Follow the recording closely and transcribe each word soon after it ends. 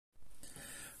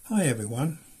Hi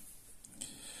everyone,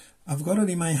 I've got it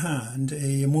in my hand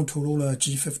a Motorola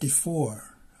G54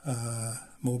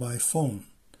 mobile phone.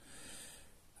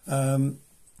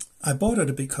 I bought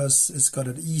it because it's got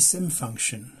an eSIM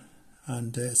function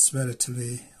and it's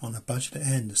relatively on a budget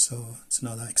end, so it's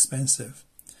not that expensive.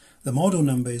 The model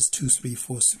number is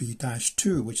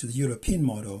 2343-2, which is the European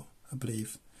model, I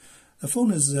believe. The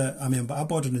phone is, I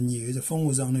bought it new. The phone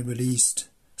was only released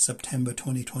September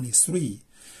 2023.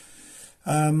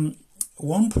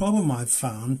 One problem I've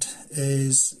found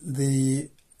is the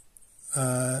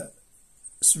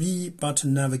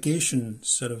 3-button navigation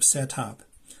sort of setup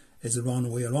is the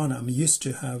wrong way around. I'm used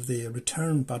to have the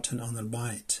return button on the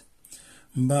right,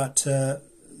 but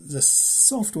the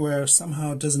software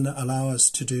somehow doesn't allow us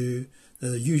to do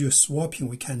the usual swapping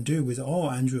we can do with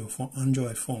all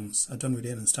Android phones. I don't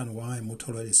really understand why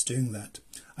Motorola is doing that.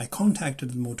 I contacted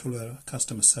the Motorola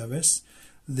customer service.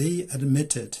 They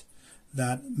admitted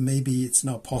that maybe it's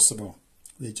not possible.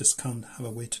 They just can't have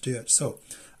a way to do it. So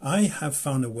I have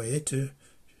found a way to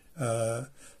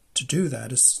do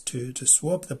that, is to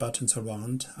swap the buttons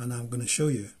around, and I'm going to show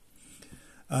you.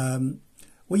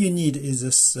 What you need is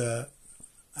this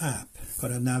app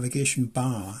called a navigation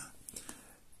bar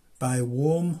by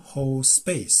Wormhole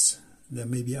Space. There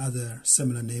may be other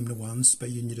similar named ones, but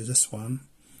you need this one.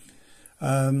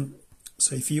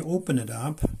 So if you open it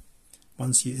up,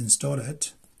 once you install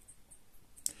it,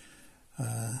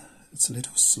 it's a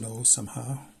little slow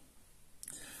somehow.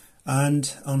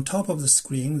 And on top of the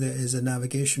screen there is a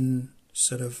navigation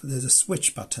there's a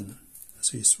switch button.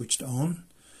 So you switch it on,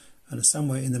 and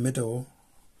somewhere in the middle,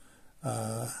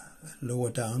 lower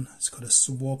down, it's got a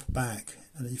swap back,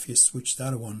 and if you switch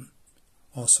that one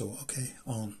also, okay,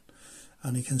 on,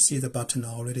 and you can see the button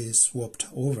already is swapped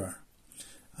over.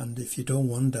 And if you don't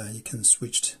want that, you can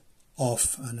switch it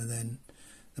off, and then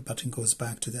the button goes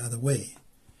back to the other way.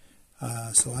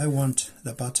 So I want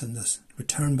the button, the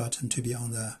return button, to be on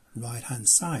the right hand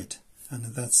side, and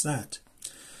that's that.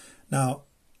 Now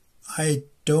I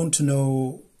don't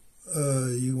know,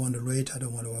 you want to rate, I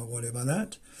don't want to worry about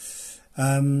that.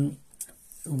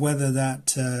 Whether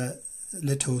that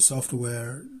little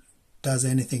software does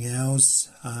anything else,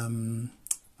 I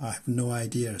have no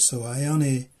idea. So I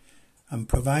only am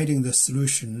providing the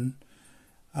solution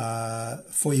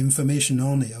for information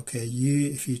only. Okay,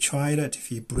 if you tried it, if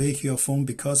you break your phone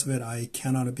because of it, I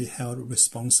cannot be held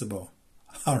responsible.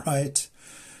 All right.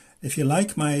 If you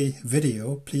like my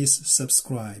video, please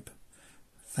subscribe.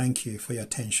 Thank you for your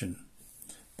attention.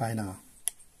 Bye now.